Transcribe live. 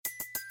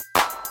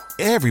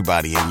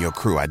Everybody in your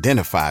crew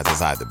identifies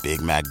as either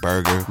Big Mac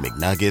Burger,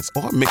 McNuggets,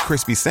 or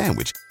McCrispy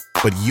Sandwich.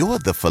 But you're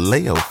the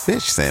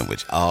Filet-O-Fish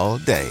Sandwich all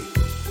day.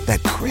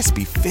 That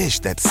crispy fish,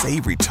 that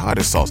savory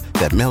tartar sauce,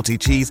 that melty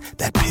cheese,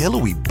 that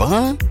pillowy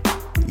bun.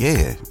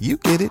 Yeah, you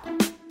get it.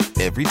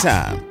 Every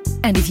time.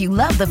 And if you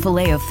love the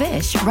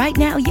Filet-O-Fish, right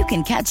now you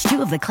can catch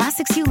two of the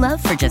classics you love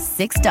for just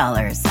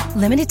 $6.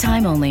 Limited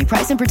time only.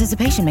 Price and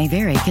participation may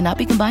vary. Cannot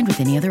be combined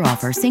with any other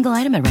offer. Single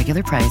item at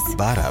regular price.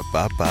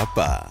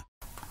 Ba-da-ba-ba-ba.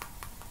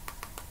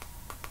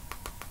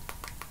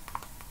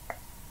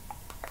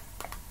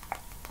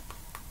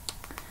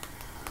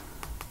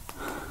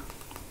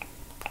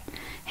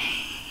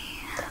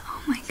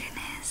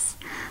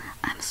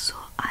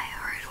 I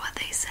heard what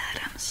they said.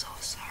 I'm so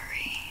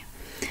sorry.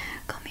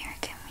 Come here,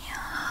 give me a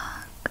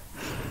hug.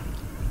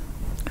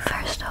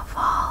 First of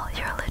all,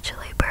 you're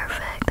literally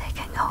perfect. They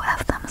can go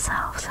F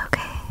themselves,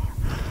 okay?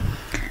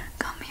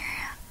 Come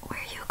here.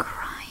 Were you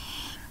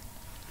crying?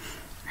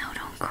 No,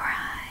 don't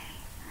cry.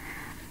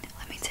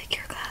 Let me take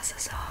your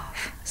glasses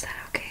off. Is that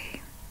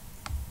okay?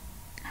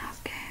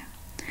 Okay.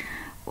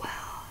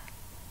 Well,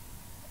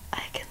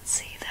 I can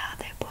see that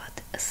they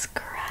put a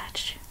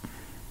scratch.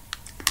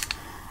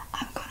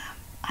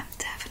 I'm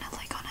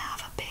definitely gonna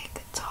have a big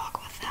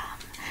talk with them.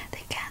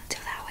 They can't do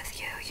that with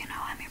you. You know,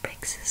 I'm your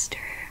big sister.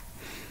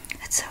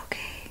 It's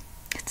okay.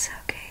 It's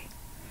okay.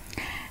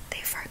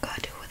 They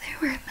forgot who they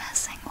were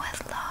messing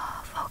with,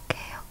 love.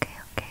 Okay, okay,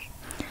 okay.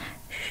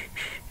 Shh,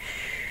 shh,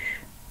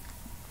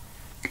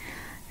 shh.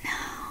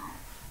 Now,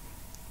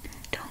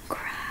 don't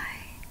cry.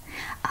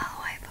 I'll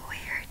wipe away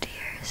your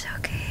tears,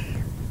 okay?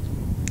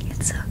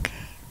 It's okay.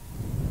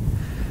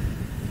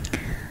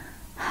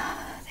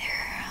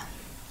 They're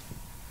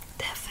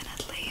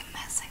definitely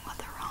messing with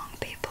the wrong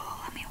people.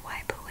 Let me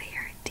wipe away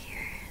your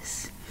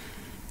tears.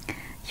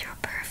 You're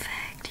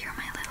perfect. You're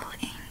my little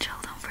angel.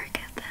 Don't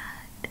forget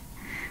that.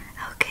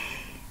 Okay.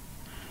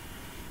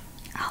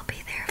 I'll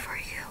be there for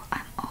you.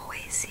 I'm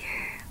always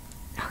here.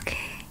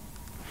 Okay.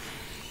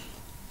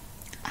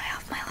 I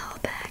have my little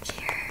bag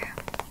here.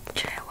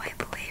 Should I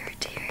wipe away your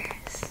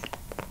tears?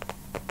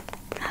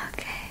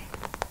 Okay.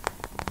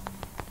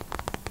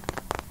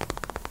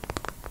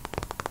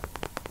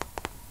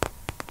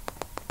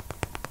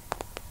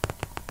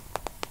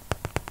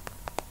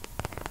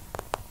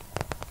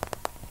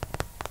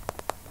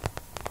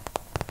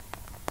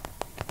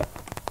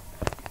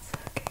 It's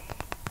okay.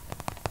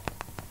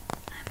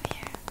 I'm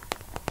here.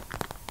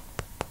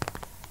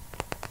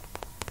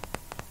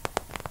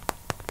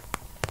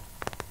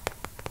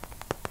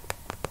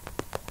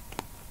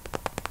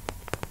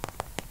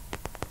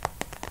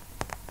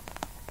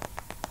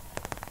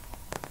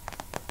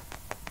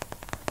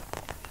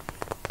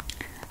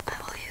 I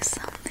will use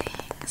some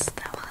things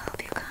that will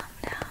help you calm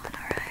down,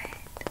 alright?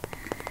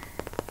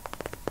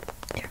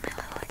 You're my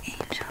little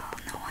angel.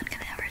 No one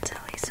can ever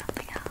tell you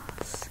something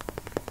else.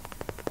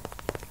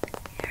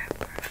 You're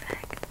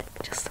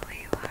perfect, just the way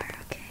you are,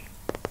 okay?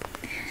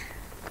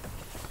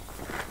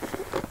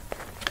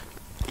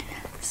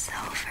 So,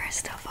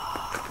 first of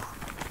all,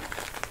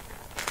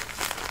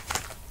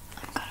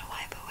 I'm gonna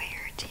wipe away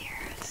your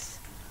tears.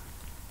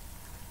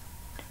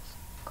 Just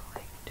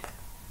going to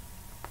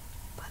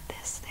put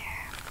this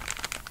there.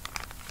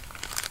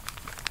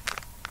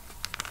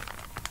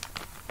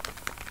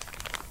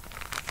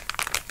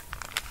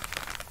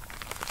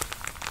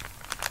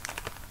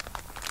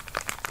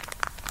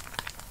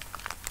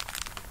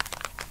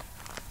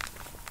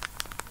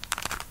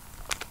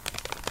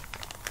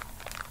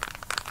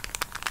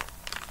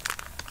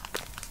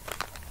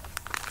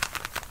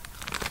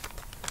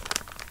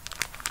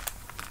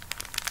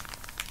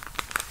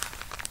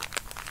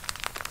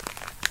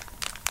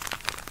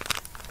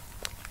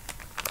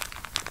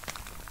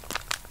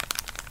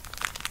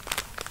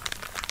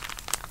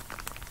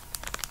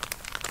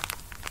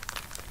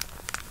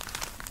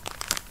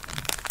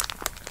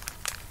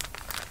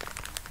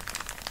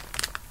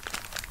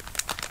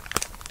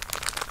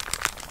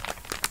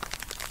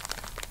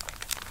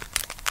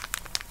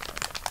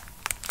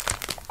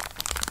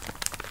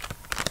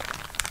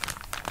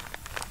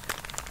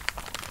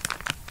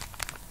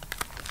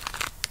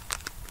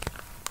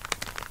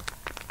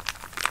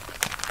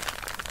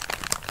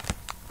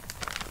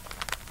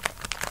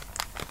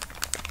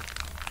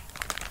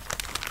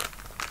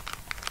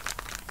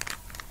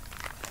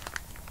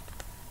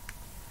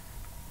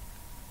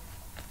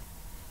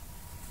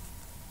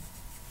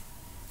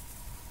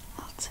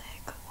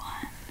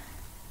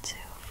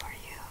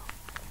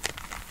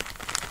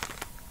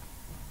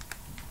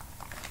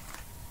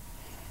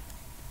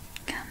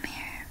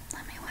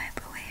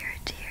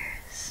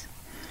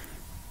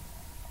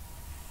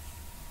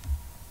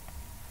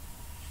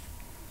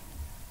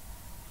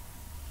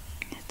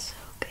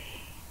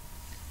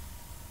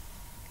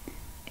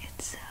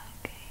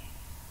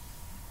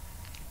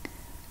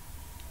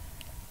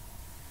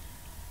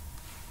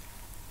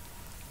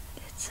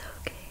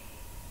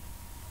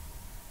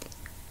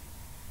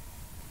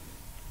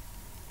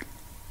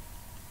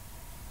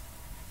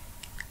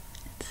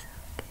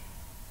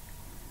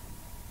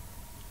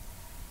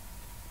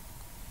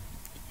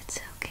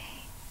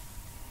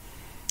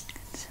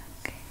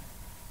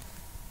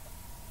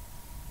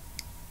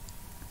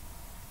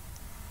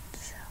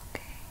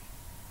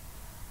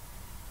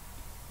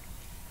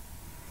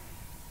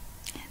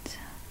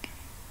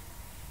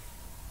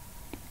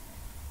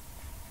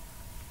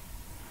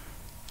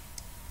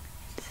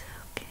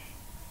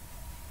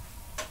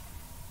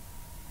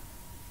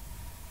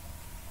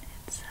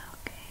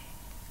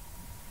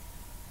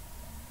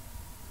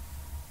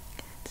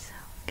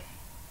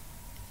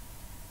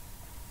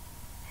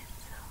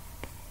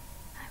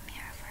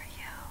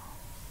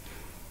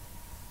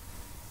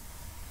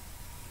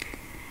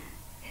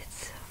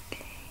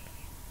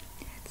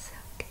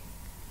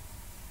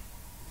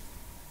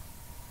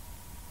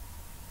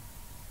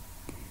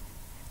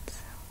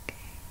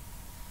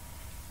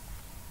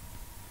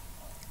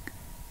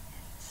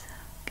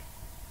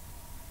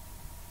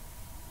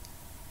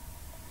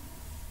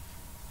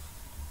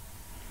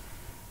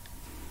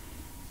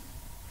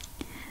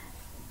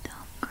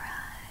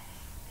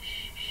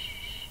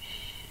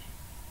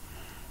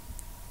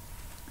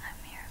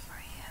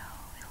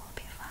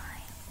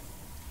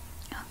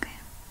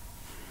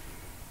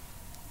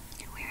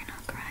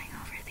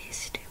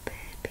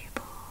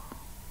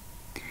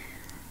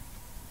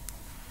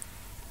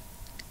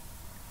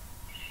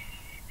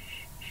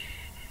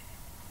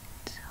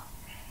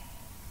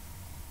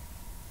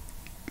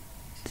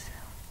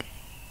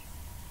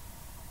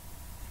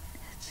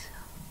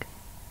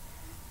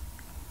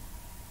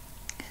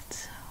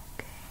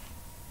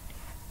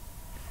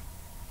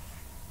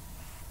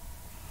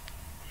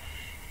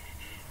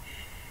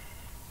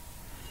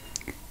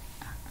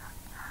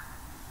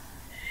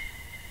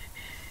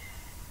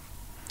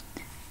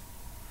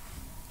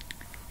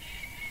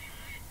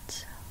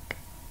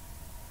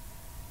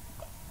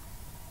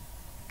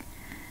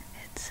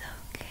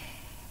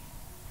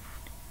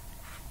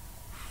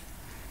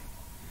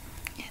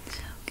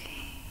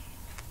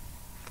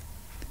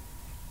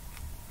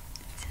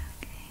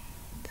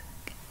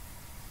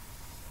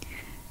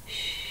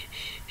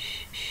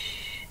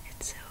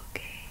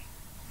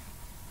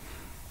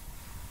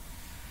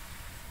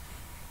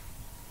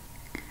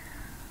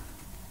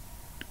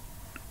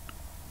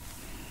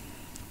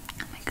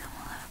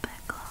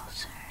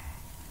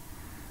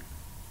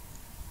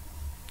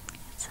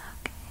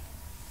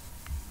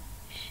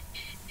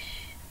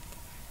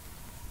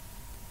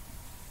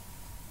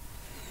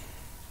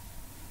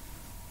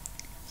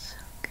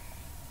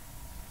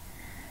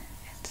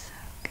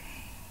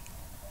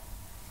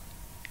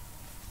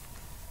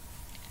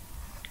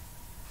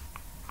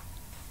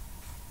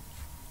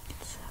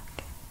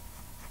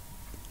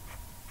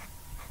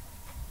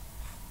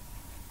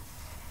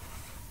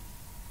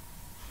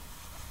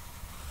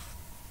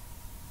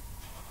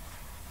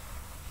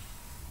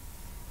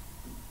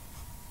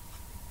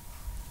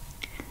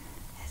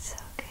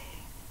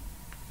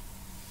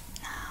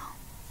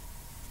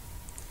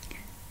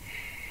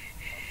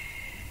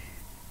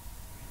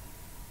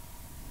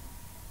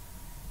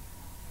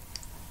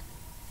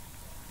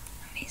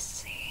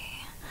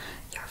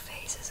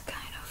 face is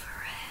kind of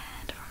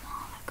red from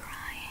all the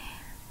crying.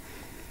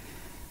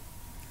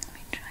 Let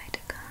me try to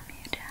calm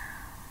you down.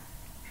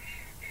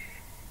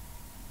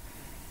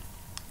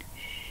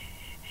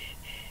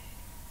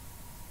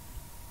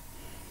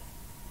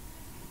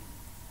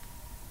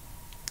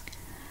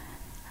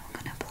 I'm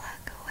gonna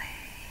pluck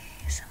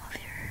away some of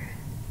your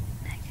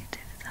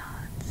negative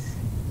thoughts.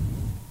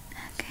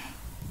 Okay?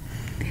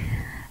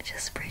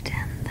 Just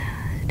pretend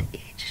that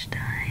each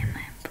time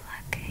I'm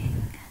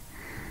plucking,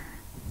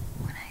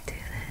 when I do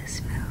this,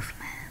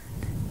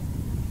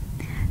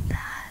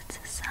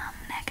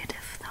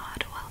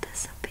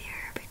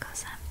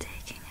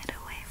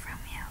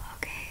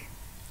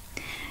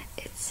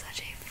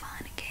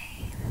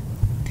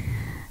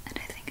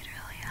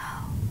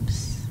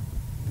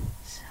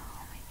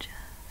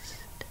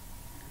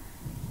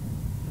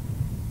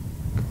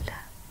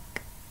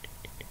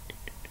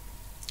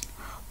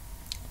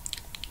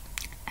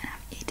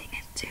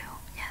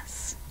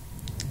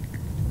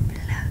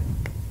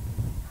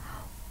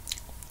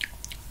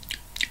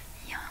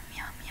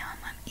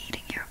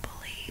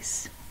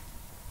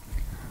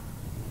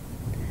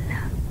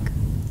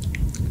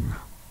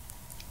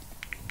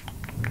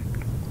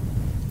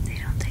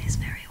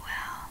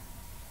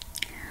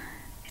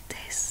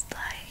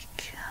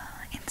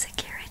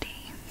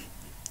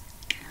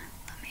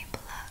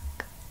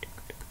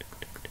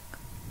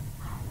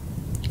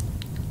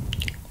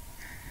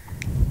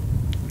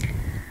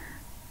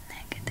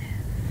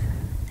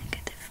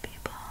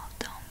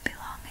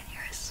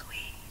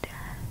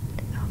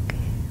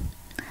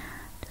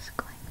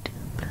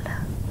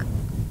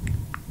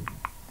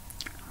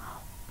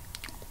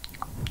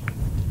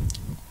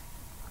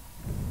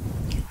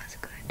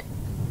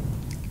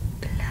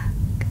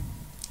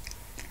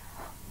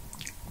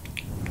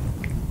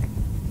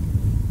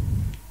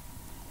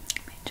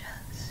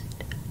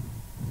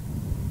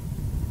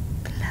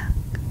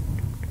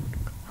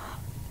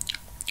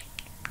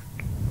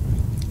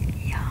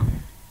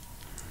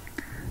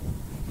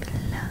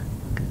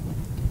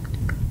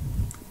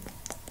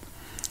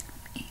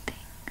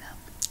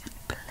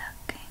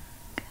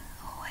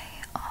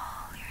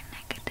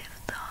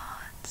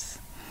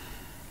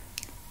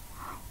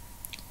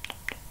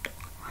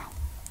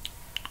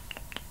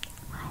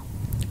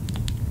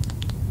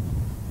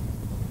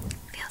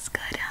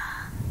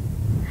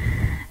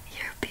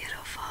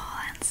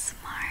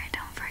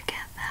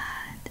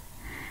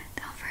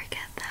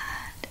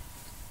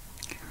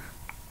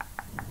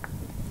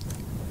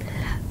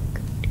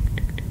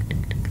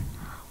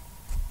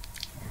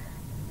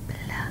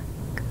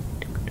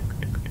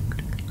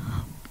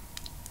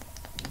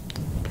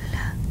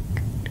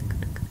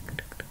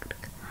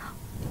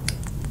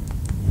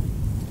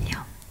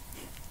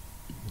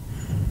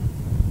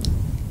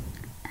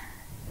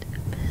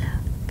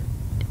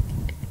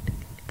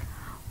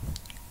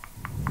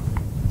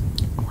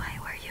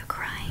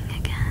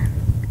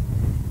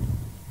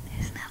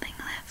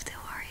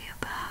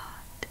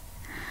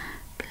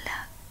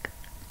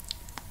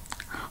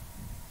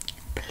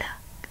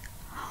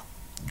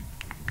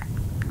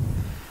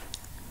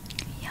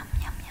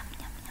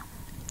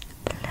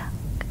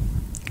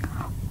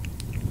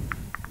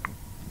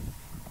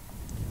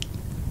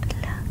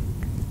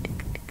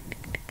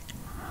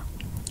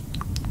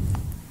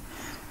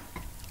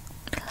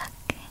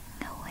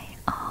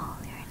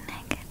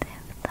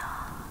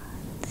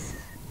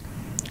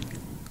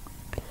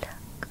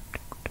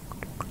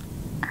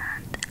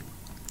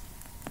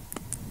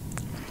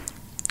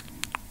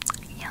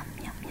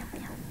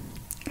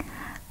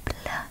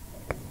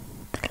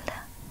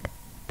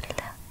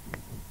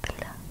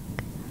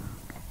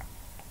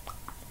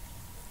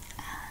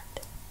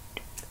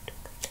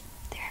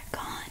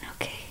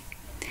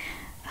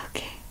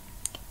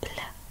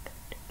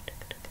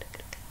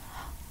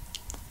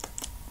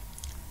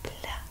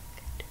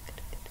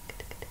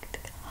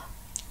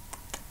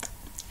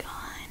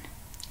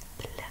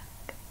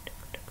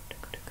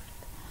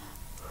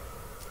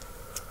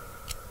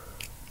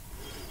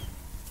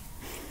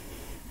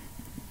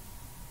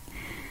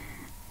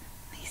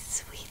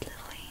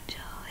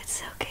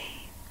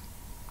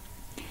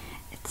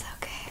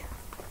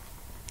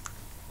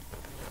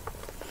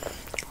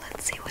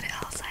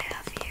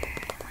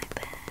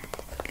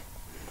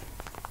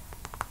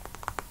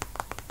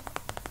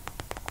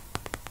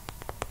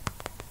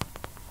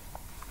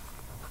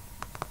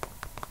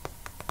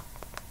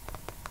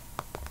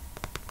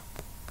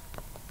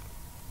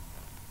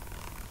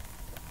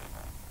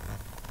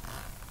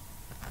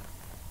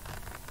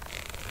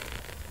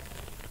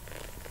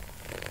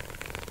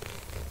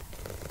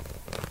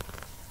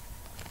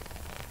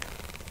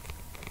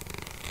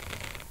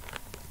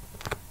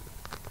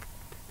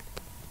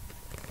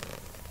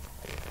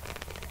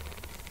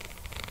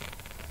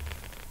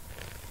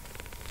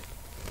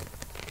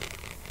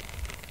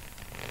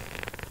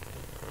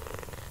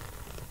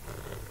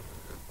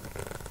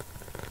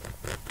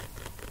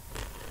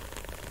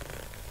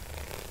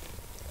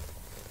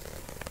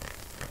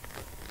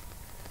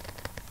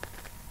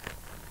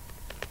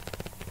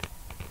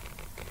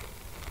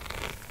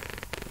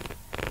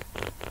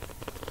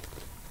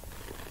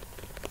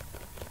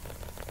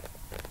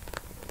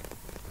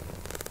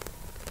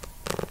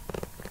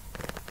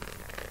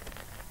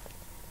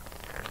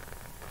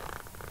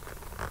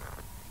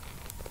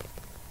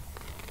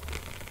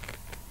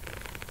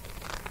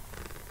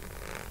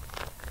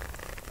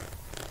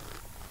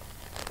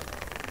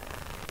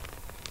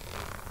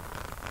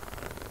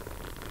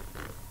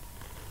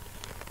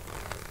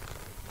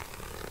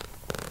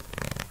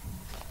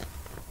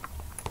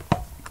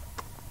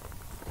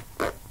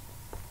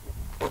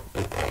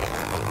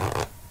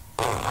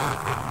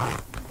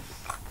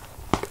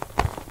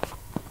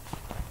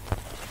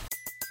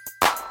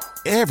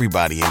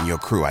 Everybody in your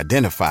crew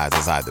identifies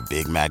as either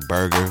Big Mac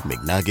Burger,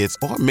 McNuggets,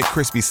 or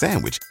McCrispy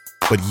Sandwich.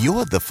 But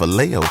you're the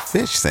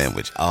Filet-O-Fish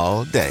Sandwich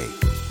all day.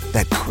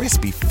 That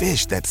crispy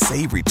fish, that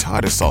savory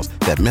tartar sauce,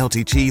 that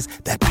melty cheese,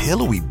 that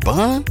pillowy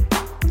bun.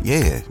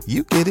 Yeah,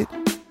 you get it.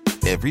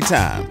 Every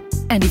time.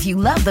 And if you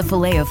love the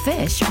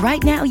Filet-O-Fish,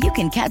 right now you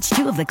can catch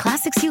two of the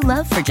classics you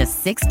love for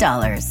just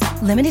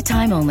 $6. Limited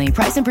time only.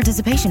 Price and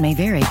participation may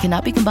vary.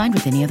 Cannot be combined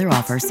with any other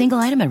offer. Single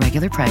item at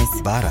regular price.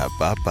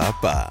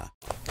 Ba-da-ba-ba-ba.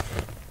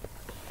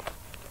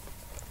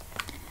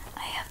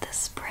 I have this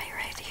spray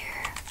right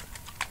here.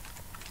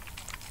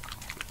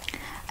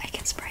 I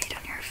can spray it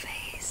on your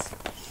face.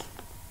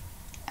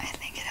 I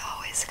think it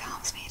always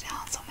calms me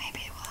down, so maybe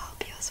it will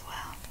help you as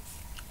well.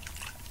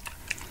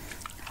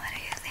 What do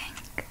you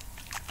think?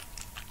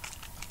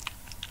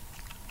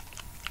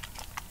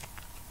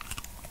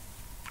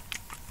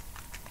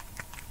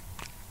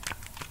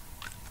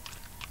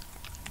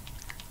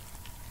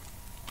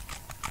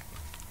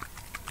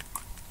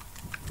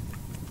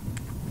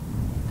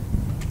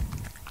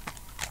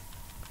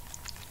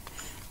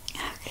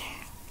 Okay,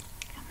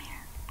 come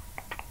here.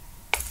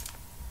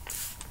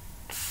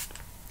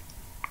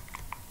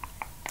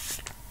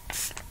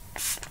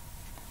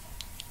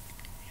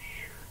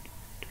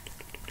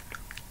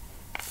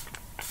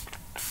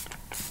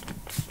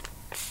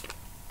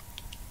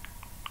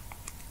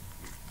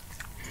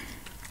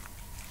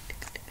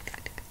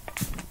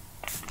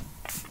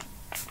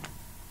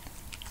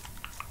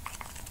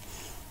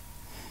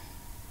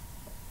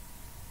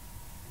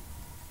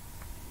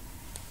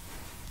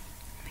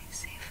 Let me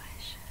see if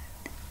I should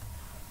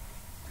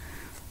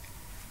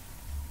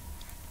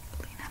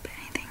clean up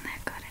anything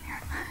that got in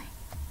your eye.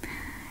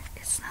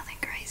 It's nothing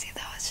crazy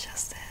though, it's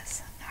just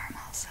this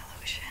normal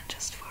solution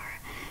just for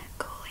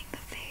cooling the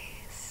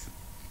face.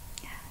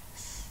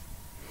 Yes.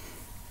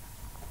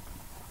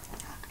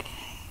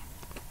 Okay.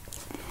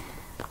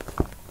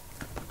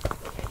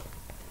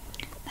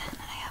 Then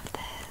I have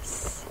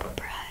this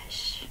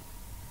brush.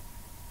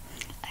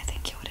 I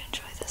think you would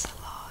enjoy this a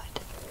lot.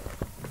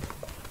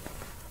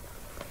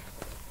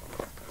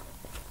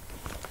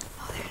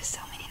 Oh, there's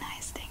so many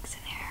nice things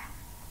in here.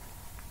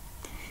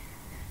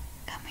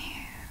 Come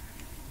here.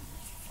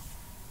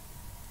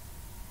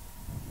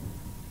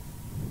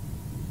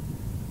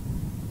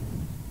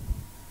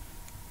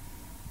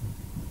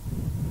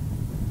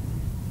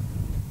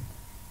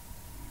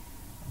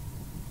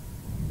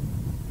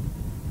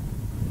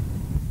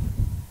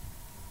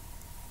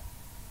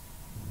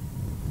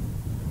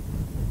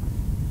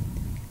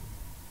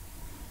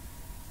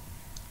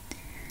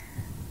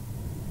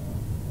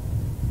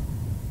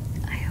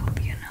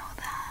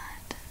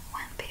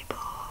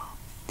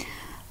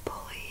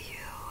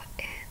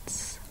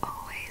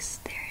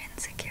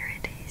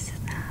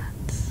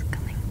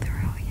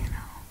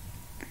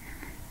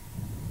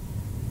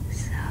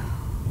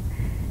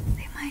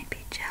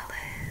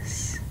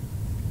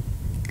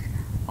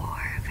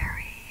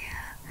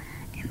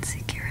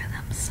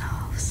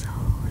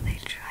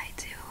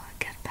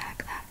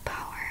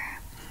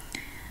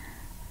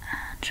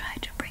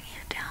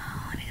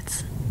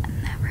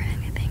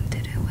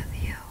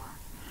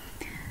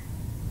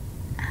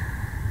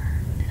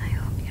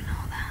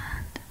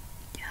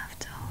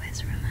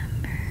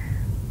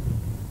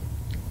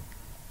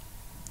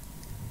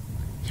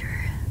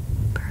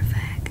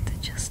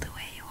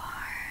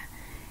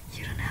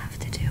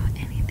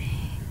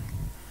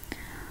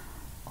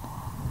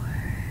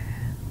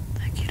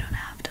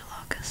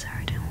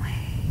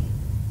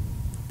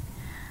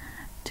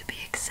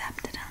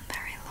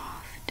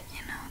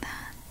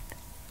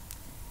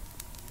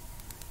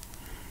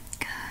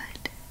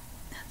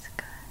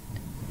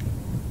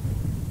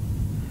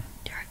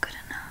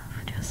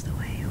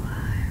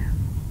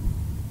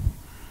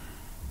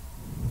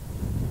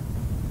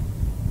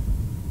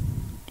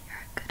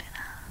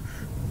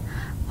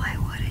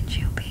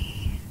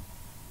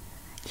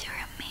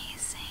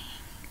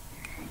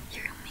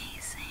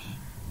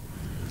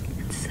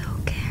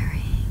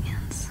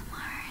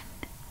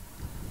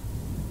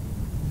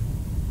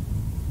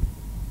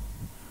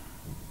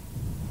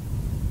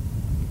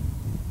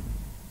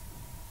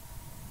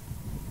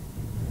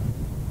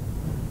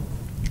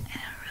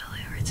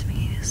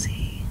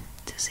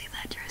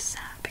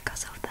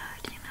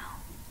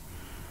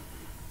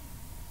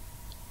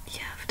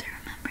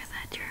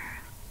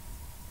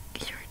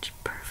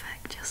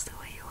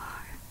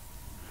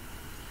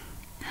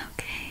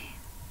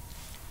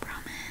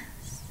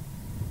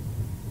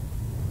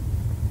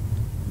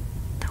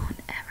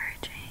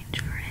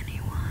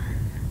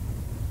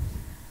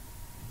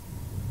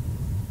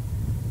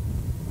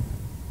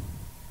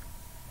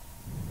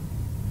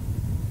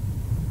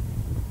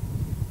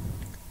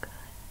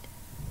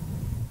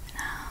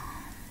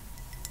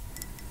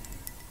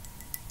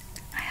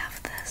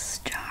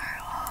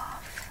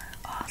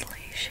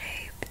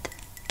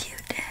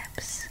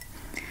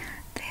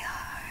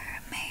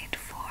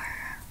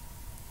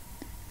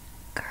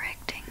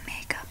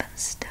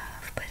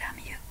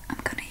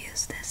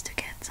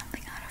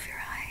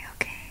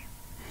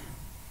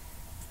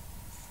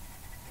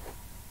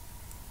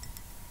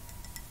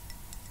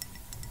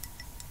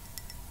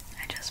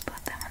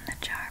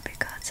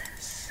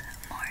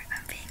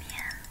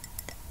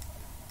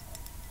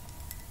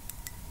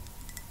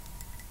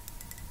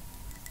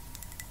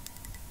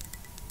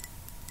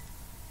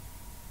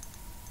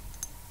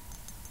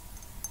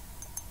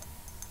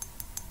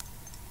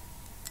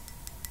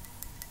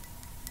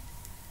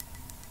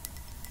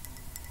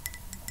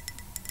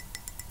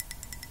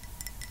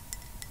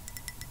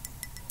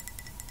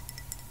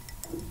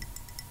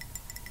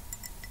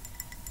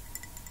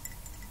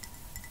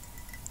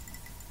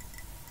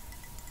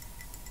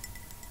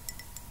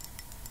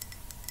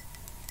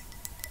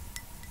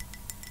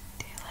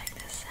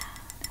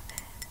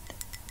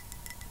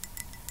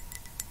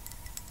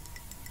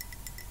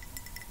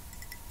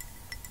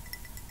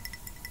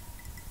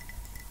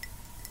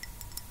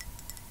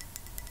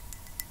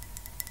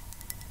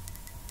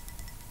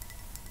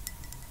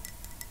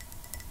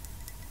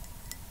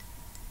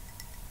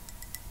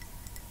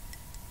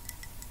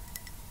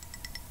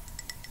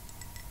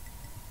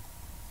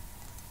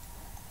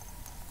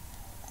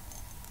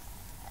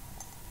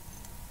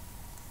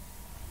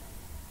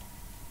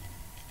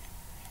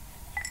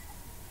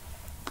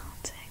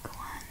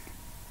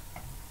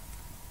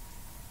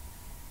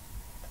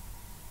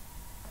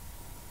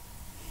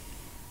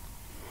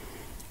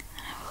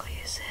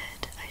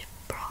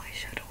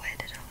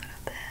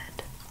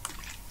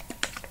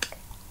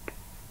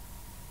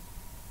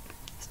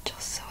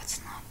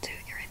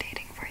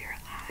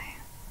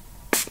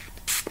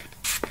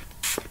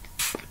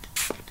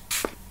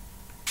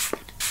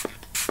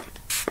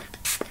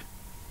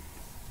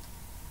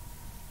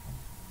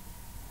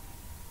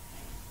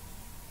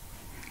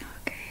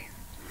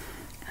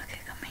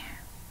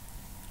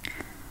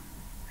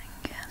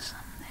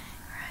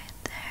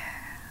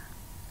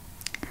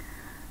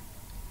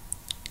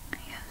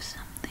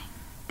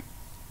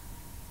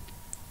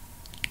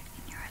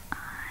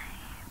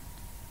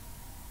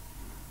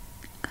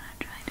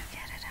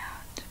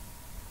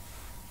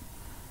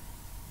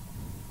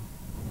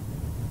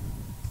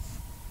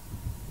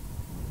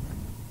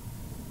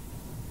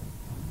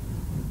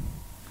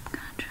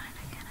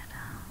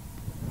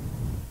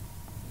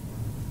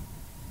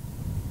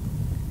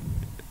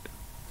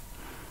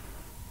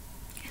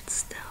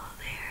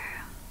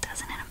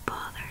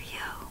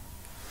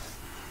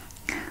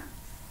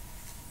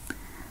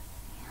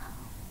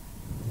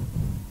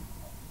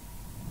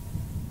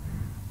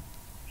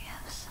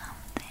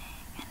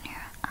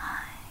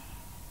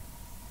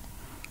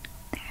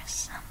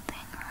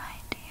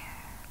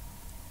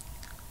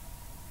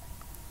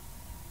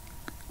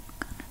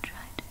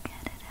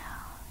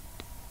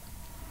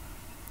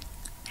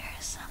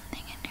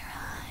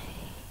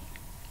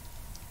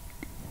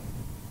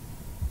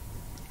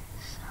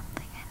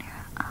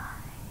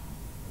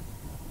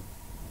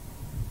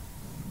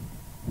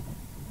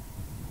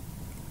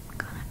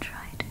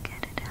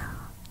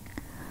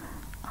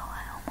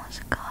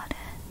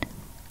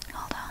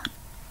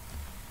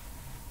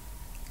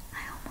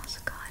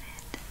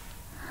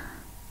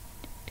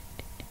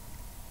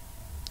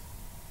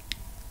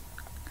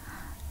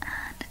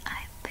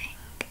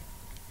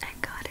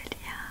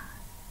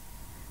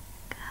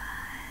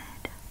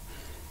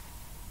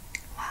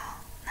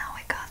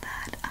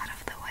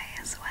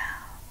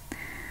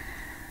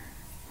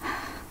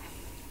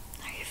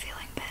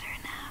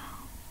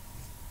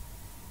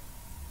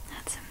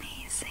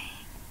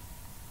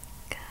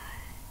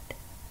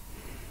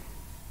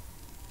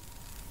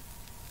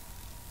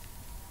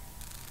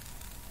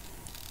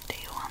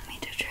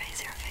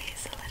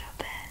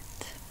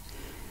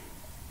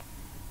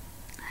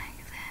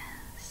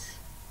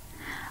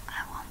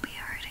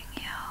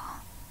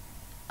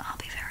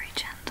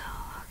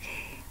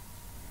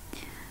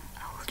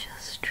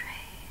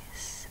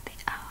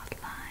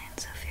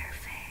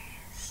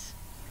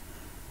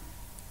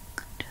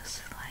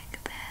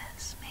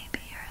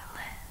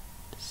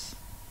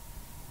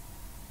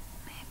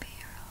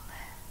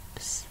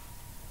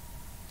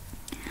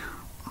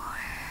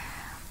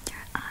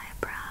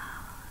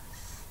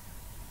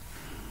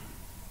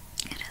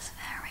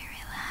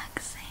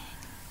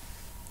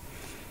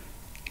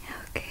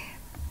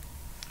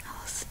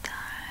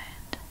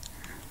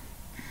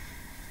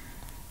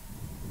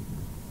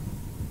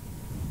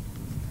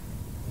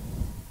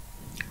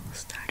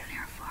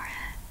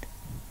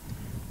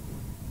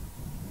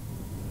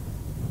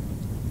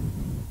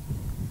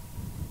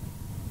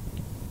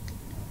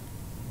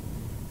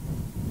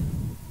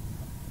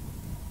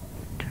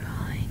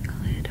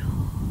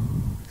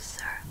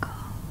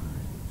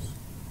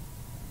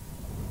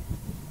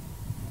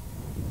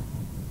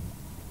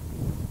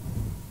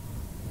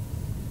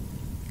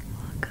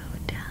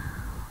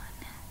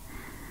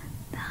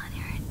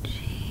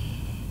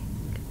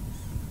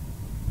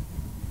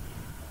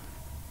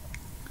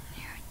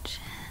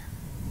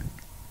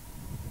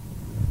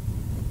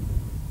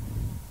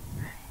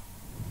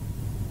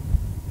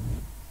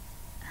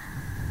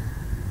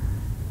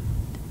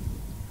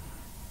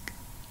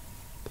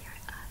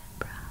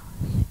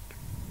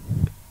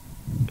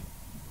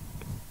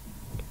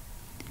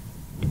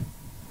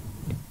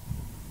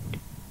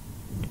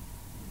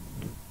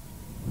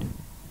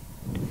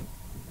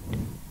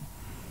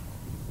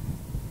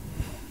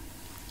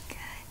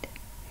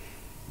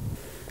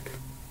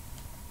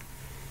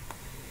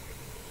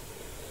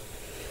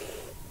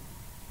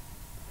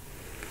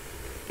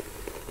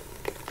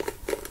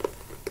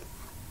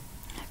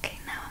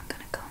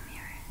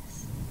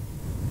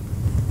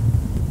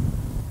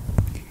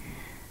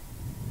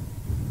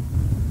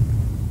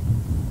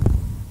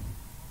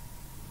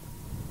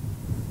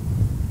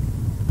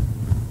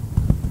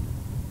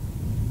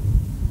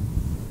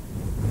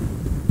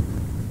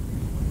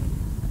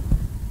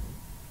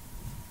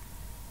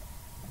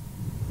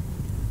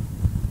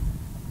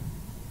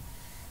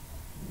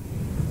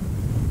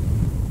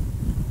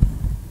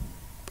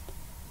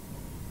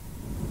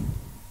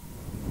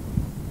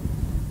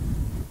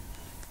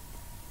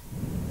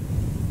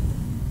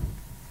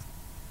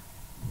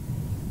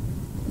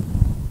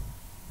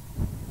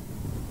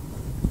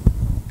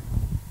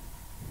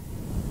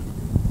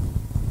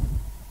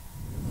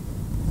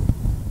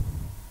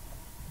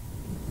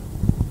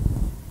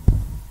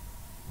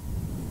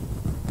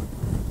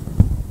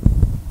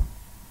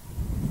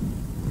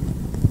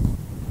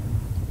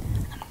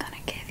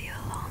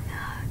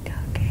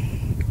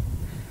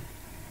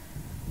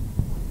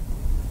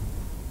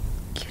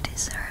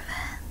 deserve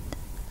it.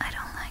 I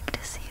don't like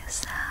to see you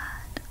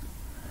sad.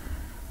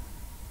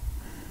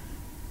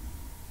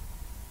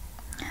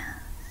 Yes.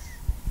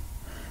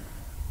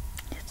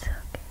 It's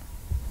okay.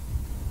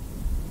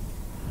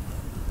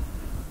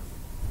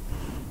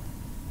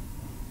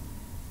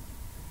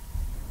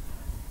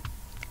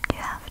 You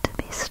have to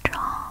be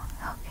strong,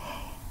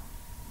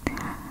 okay?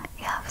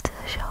 You have to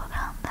show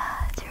them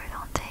that you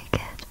don't take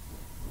it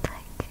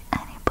like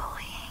any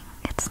bullying.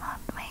 It's not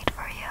made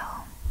for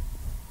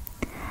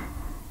you.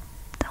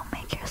 Don't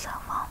make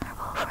yourself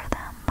vulnerable for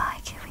them by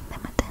giving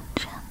them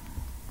attention.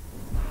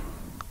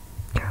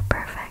 You're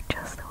perfect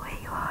just the way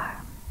you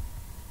are.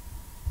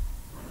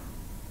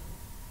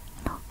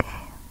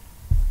 Okay.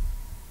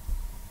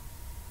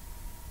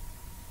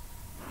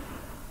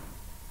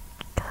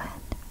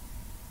 Good.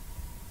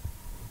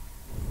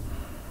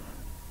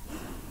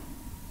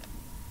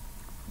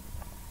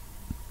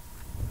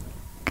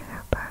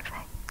 You're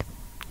perfect.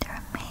 You're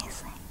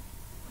amazing.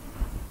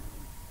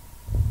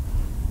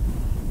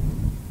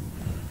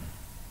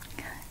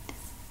 Good.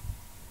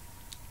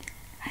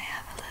 I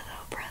have a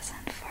little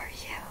present for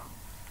you.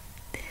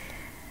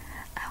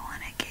 I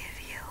want to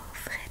give you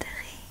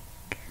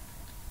Frederic.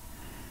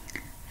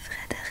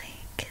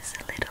 Frederic is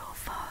a little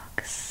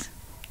fox,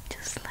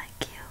 just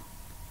like you.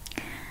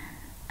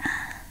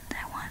 And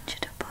I want you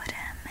to put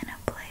him in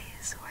a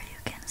place where you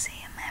can see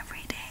him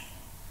every day.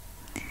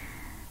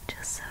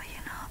 Just so you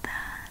know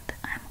that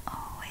I'm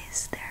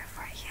always there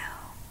for you.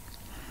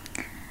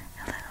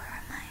 A little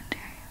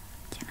reminder,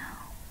 you know.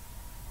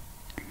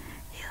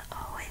 He'll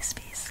always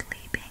be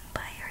sleeping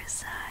by your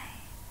side.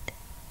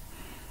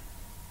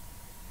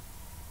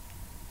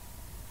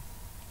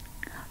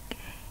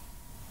 Okay.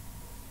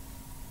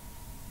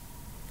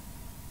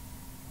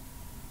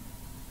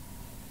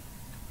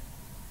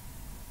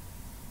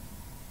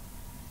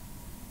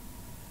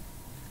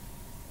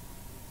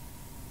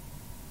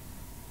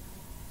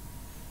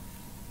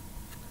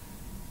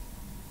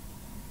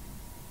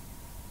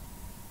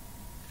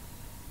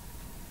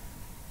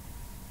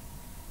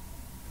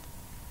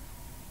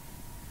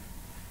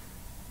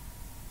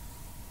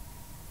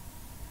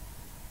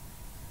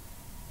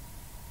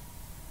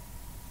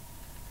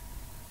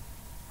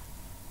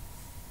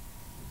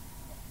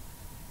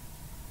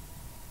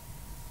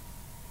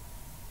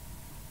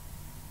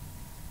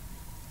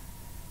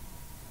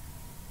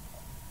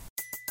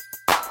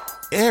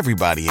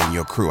 Everybody in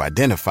your crew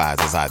identifies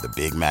as either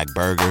Big Mac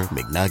Burger,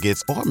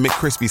 McNuggets, or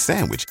McCrispy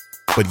Sandwich.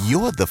 But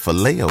you're the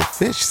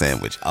Filet-O-Fish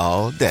Sandwich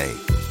all day.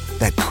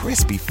 That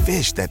crispy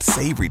fish, that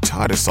savory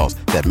tartar sauce,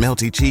 that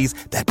melty cheese,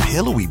 that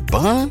pillowy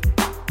bun.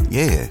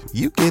 Yeah,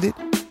 you get it.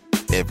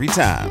 Every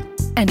time.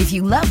 And if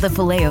you love the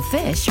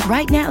Filet-O-Fish,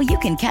 right now you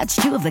can catch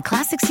two of the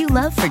classics you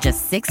love for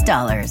just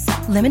 $6.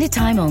 Limited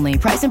time only.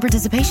 Price and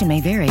participation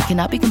may vary.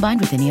 Cannot be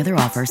combined with any other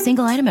offer.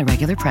 Single item at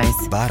regular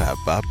price.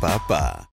 Ba-da-ba-ba-ba.